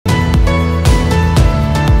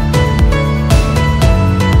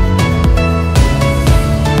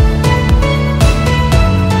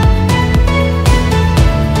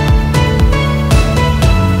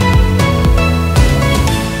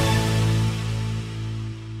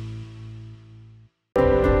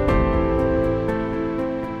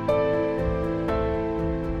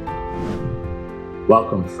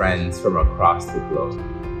Welcome, friends from across the globe.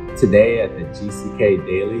 Today at the GCK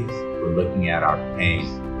Dailies, we're looking at our pain,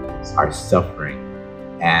 our suffering,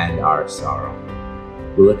 and our sorrow.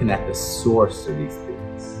 We're looking at the source of these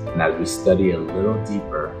things. And as we study a little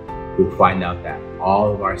deeper, we'll find out that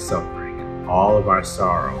all of our suffering and all of our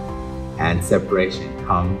sorrow and separation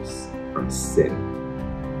comes from sin,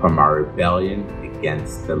 from our rebellion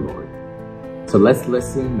against the Lord. So let's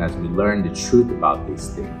listen as we learn the truth about these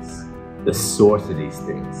things, the source of these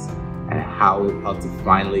things, and how to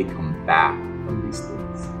finally come back from these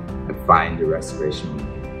things and find the restoration we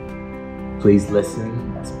need. Please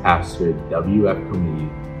listen as Pastor W.F.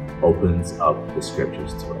 Kumuyi opens up the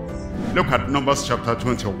scriptures to us. Look at Numbers chapter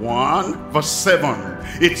 21, verse 7.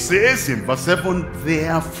 It says in verse 7,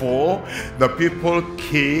 therefore the people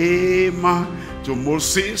came to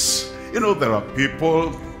Moses. You know, there are people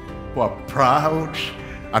who are proud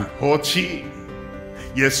and haughty.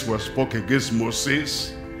 Yes, we spoke against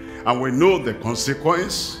Moses, and we know the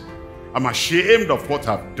consequence. I'm ashamed of what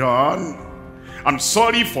I've done. I'm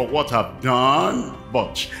sorry for what I've done,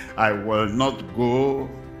 but I will not go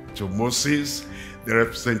to Moses, the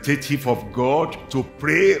representative of God, to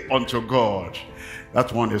pray unto God.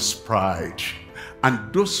 That one is pride.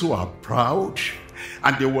 And those who are proud,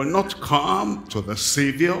 and they will not come to the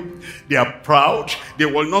Savior. They are proud. They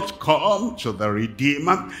will not come to the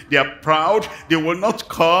Redeemer. They are proud. They will not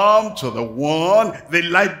come to the one, the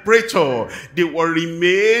Liberator. They will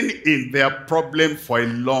remain in their problem for a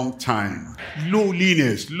long time.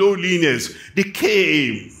 Lowliness. They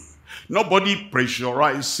came. Nobody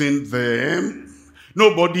pressurizing them.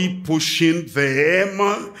 Nobody pushing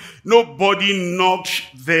them. Nobody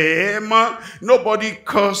knocked them. Nobody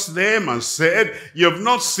cursed them and said, you've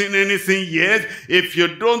not seen anything yet. If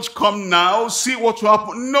you don't come now, see what will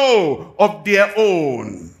happen. No, of their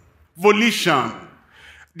own volition,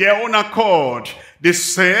 their own accord. They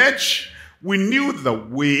said, we knew the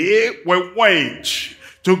way we went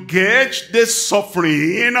to get this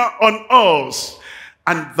suffering on us.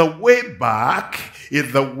 And the way back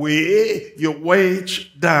is the way you went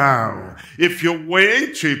down. If you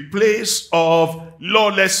went to a place of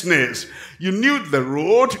lawlessness, you knew the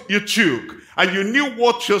road you took, and you knew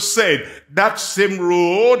what you said, that same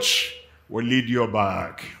road will lead you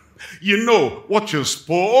back. You know what you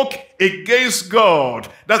spoke against God.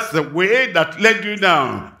 That's the way that led you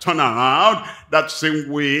down. Turn around, that same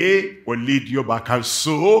way will lead you back. And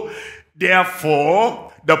so, therefore,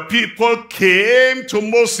 the people came to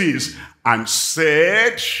Moses and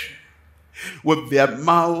said, with their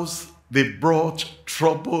mouths they brought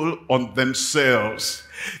trouble on themselves.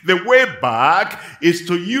 The way back is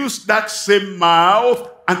to use that same mouth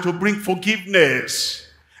and to bring forgiveness,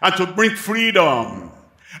 and to bring freedom,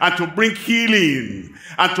 and to bring healing,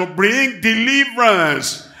 and to bring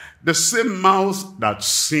deliverance. The same mouth that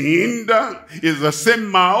sinned is the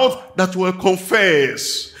same mouth that will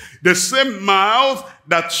confess. The same mouth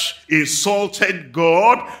that insulted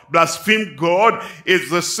God, blasphemed God,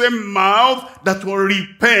 is the same mouth that will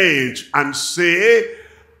repent and say,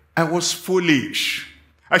 I was foolish.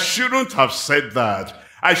 I shouldn't have said that.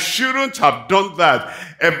 I shouldn't have done that.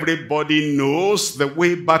 Everybody knows the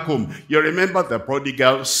way back home. You remember the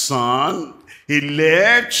prodigal son? He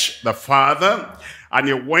left the father, and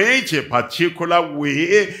he went a particular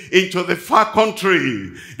way into the far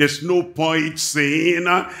country. There's no point saying,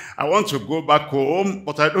 I want to go back home,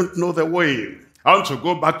 but I don't know the way. I want to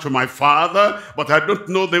go back to my father, but I don't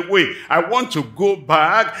know the way. I want to go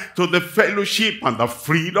back to the fellowship and the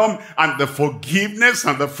freedom and the forgiveness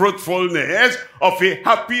and the fruitfulness of a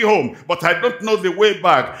happy home, but I don't know the way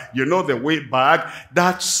back. You know the way back?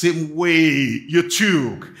 That same way you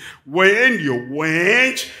took when you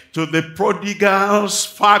went to the prodigal's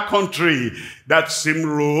far country. That same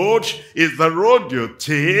road is the road you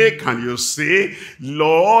take and you say,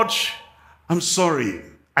 Lord, I'm sorry,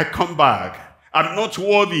 I come back. I'm not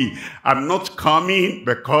worthy. I'm not coming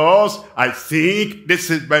because I think this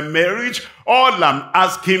is my marriage. All I'm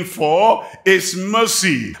asking for is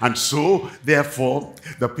mercy. And so, therefore,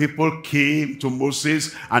 the people came to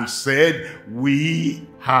Moses and said, we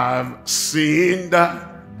have sinned.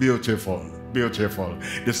 Beautiful. Beautiful.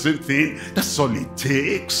 The same thing, that's all it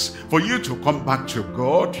takes for you to come back to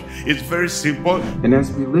God. It's very simple. And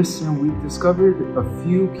as we listen, we've discovered a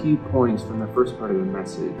few key points from the first part of the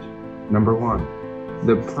message. Number 1,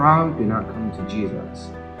 the proud do not come to Jesus.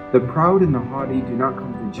 The proud and the haughty do not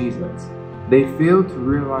come to Jesus. They fail to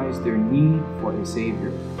realize their need for a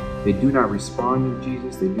Savior. They do not respond to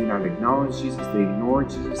Jesus. They do not acknowledge Jesus. They ignore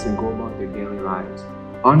Jesus and go about their daily lives,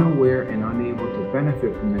 unaware and unable to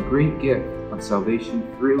benefit from the great gift of salvation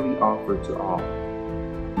freely offered to all.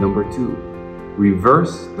 Number 2,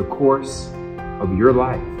 reverse the course of your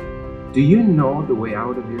life. Do you know the way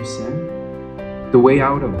out of your sin? The way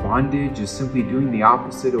out of bondage is simply doing the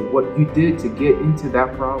opposite of what you did to get into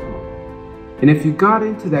that problem. And if you got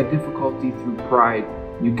into that difficulty through pride,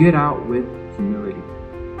 you get out with humility.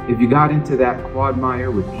 If you got into that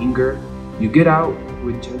quagmire with anger, you get out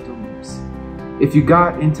with gentleness. If you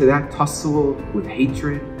got into that tussle with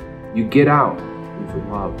hatred, you get out with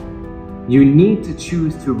love. You need to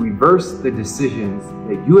choose to reverse the decisions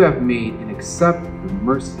that you have made and accept the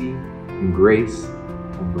mercy and grace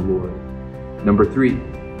of the Lord. Number 3,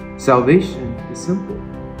 salvation is simple.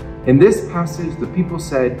 In this passage, the people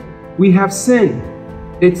said, "We have sinned."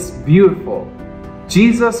 It's beautiful.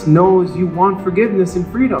 Jesus knows you want forgiveness and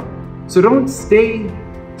freedom. So don't stay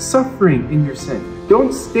suffering in your sin.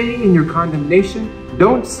 Don't stay in your condemnation.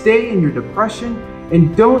 Don't stay in your depression.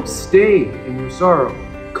 And don't stay in your sorrow.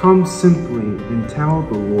 Come simply and tell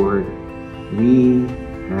the Lord, "We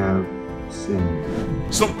have sinned."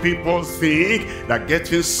 Some people think that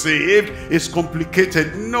getting saved is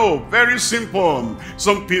complicated. No, very simple.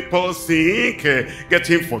 Some people think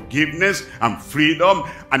getting forgiveness and freedom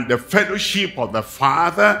and the fellowship of the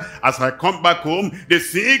Father as I come back home, they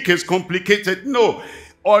think it's complicated. No,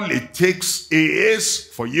 all it takes is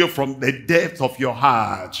for you from the depth of your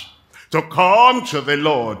heart to come to the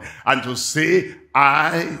Lord and to say,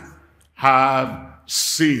 "I have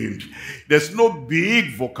sinned." There's no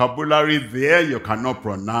big vocabulary there you cannot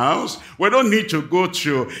pronounce. We don't need to go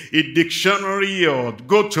to a dictionary or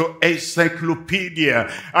go to encyclopedia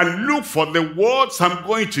and look for the words I'm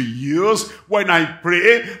going to use when I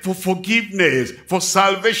pray for forgiveness, for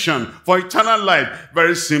salvation, for eternal life.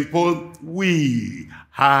 Very simple. We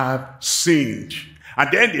have sinned. And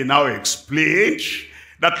then they now explained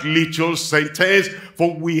that little sentence,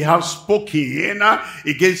 "For we have spoken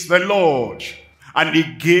against the Lord and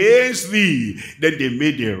against thee." Then they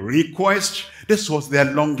made a request. This was their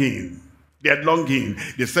longing. Their longing.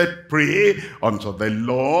 They said, "Pray unto the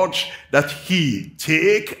Lord that he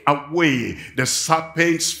take away the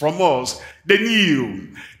serpents from us." They knew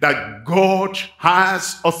that God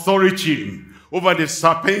has authority over the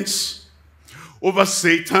serpents, over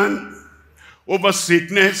Satan, over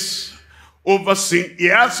sickness, over sin. He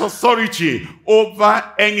has authority over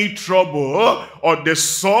any trouble or the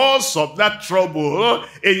source of that trouble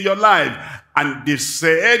in your life. And they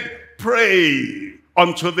said, "Pray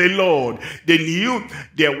unto the Lord." They knew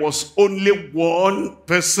there was only one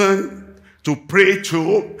person to pray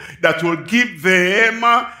to that will give them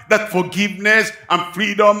that forgiveness and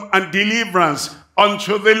freedom and deliverance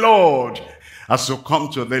unto the Lord. As you come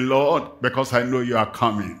to the Lord, because I know you are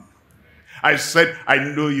coming. I said, I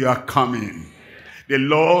know you are coming. The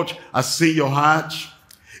Lord has seen your heart.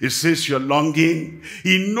 He sees your longing.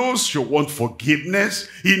 He knows you want forgiveness.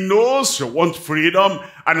 He knows you want freedom.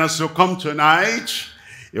 And as you come tonight,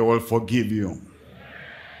 he will forgive you.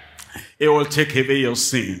 He will take away your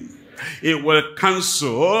sin. He will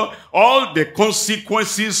cancel all the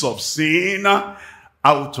consequences of sin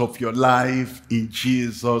out of your life in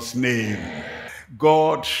Jesus' name.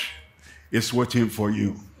 God is waiting for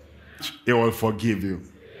you. He will forgive you.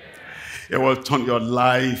 He will turn your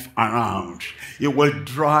life around. He will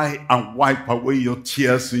dry and wipe away your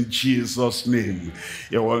tears in Jesus' name.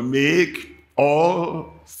 He will make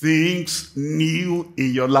all things new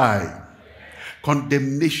in your life.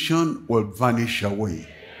 Condemnation will vanish away.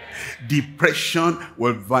 Depression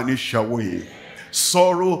will vanish away.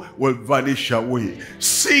 Sorrow will vanish away.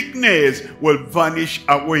 Sickness will vanish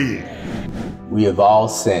away. We have all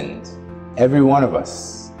sinned, every one of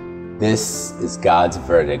us. This is God's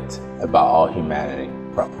verdict about all humanity.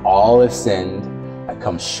 For all have sinned and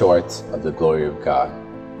come short of the glory of God.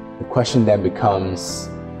 The question then becomes,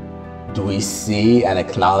 do we see and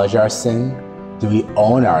acknowledge our sin? Do we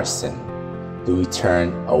own our sin? Do we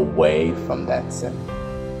turn away from that sin?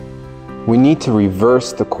 We need to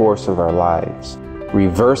reverse the course of our lives,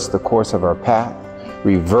 reverse the course of our path,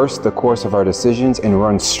 reverse the course of our decisions, and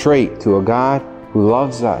run straight to a God who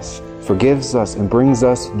loves us, forgives us, and brings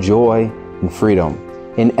us joy and freedom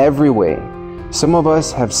in every way. Some of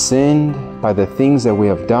us have sinned by the things that we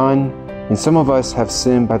have done, and some of us have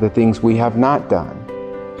sinned by the things we have not done.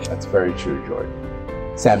 That's very true, Jordan.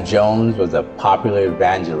 Sam Jones was a popular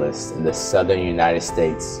evangelist in the southern United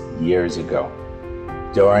States years ago.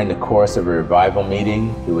 During the course of a revival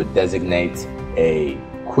meeting, he would designate a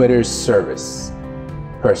quitter's service.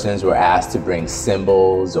 Persons were asked to bring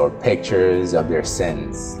symbols or pictures of their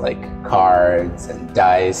sins, like cards and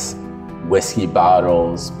dice, whiskey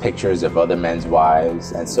bottles, pictures of other men's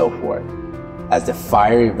wives, and so forth. As the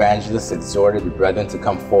fire evangelist exhorted the brethren to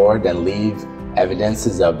come forward and leave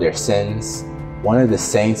evidences of their sins, One of the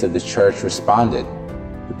saints of the church responded.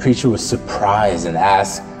 The preacher was surprised and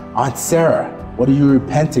asked, "Aunt Sarah, what are you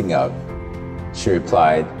repenting of?" She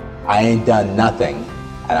replied, "I ain't done nothing,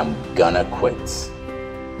 and I'm gonna quit."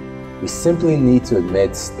 We simply need to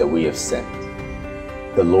admit that we have sinned.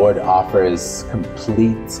 The Lord offers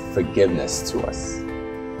complete forgiveness to us.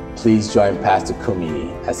 Please join Pastor Kumuyi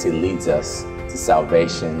as he leads us to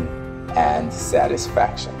salvation and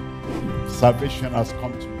satisfaction. Salvation has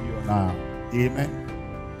come to you now. Amen.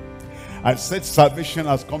 I said salvation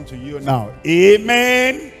has come to you now.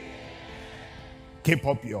 Amen. Keep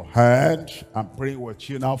up your hand. I'm praying with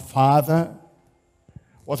you now. Father,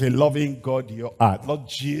 what a loving God you are. Lord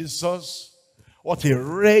Jesus, what a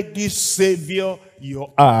ready Savior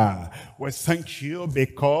you are. We thank you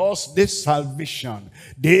because this salvation,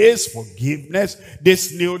 this forgiveness,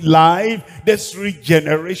 this new life, this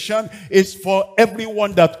regeneration is for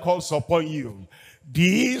everyone that calls upon you.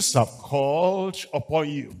 These have called upon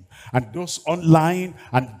you, and those online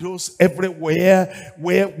and those everywhere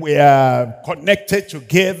where we are connected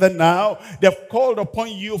together now, they've called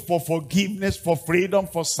upon you for forgiveness, for freedom,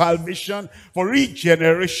 for salvation, for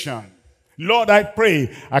regeneration. Lord, I pray,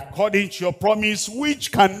 according to your promise,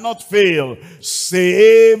 which cannot fail,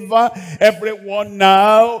 save everyone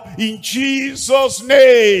now in Jesus'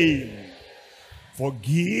 name.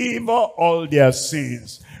 Forgive all their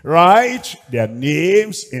sins. Write their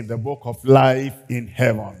names in the book of life in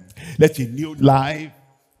heaven. Let a new life,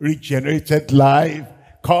 regenerated life,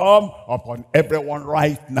 come upon everyone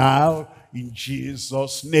right now in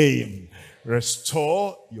Jesus' name.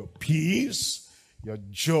 Restore your peace, your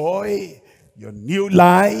joy, your new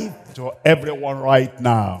life to everyone right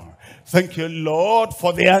now. Thank you, Lord,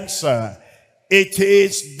 for the answer. It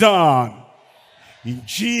is done. In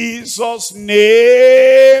Jesus'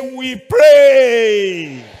 name we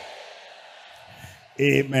pray.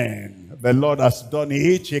 Amen. The Lord has done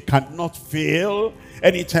it. He cannot fail.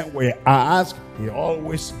 Anytime we ask, he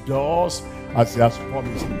always does as he has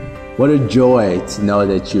promised. What a joy to know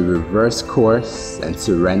that you reverse course and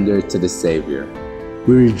surrender to the Savior.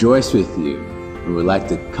 We rejoice with you and would like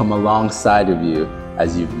to come alongside of you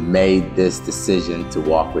as you've made this decision to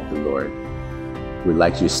walk with the Lord. We'd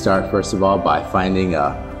like you to start, first of all, by finding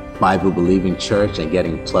a Bible-believing church and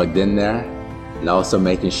getting plugged in there, and also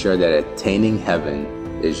making sure that attaining heaven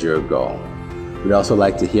is your goal. We'd also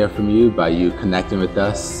like to hear from you by you connecting with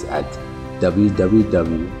us at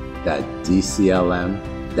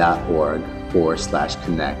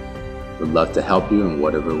www.dclm.org/connect. We'd love to help you in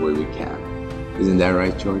whatever way we can. Isn't that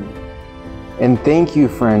right, Jordan? And thank you,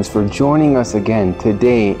 friends, for joining us again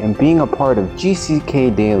today and being a part of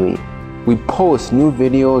GCK Daily. We post new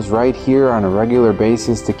videos right here on a regular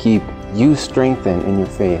basis to keep you strengthened in your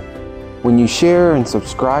faith. When you share and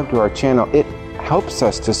subscribe to our channel, it helps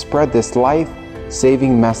us to spread this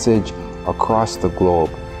life-saving message across the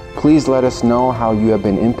globe. Please let us know how you have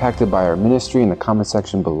been impacted by our ministry in the comment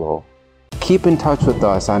section below. Keep in touch with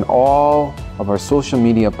us on all of our social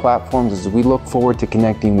media platforms as we look forward to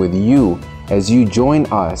connecting with you as you join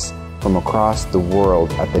us from across the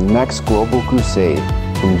world at the next Global Crusade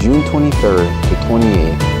from June 23rd to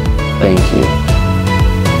 28th. Thank you.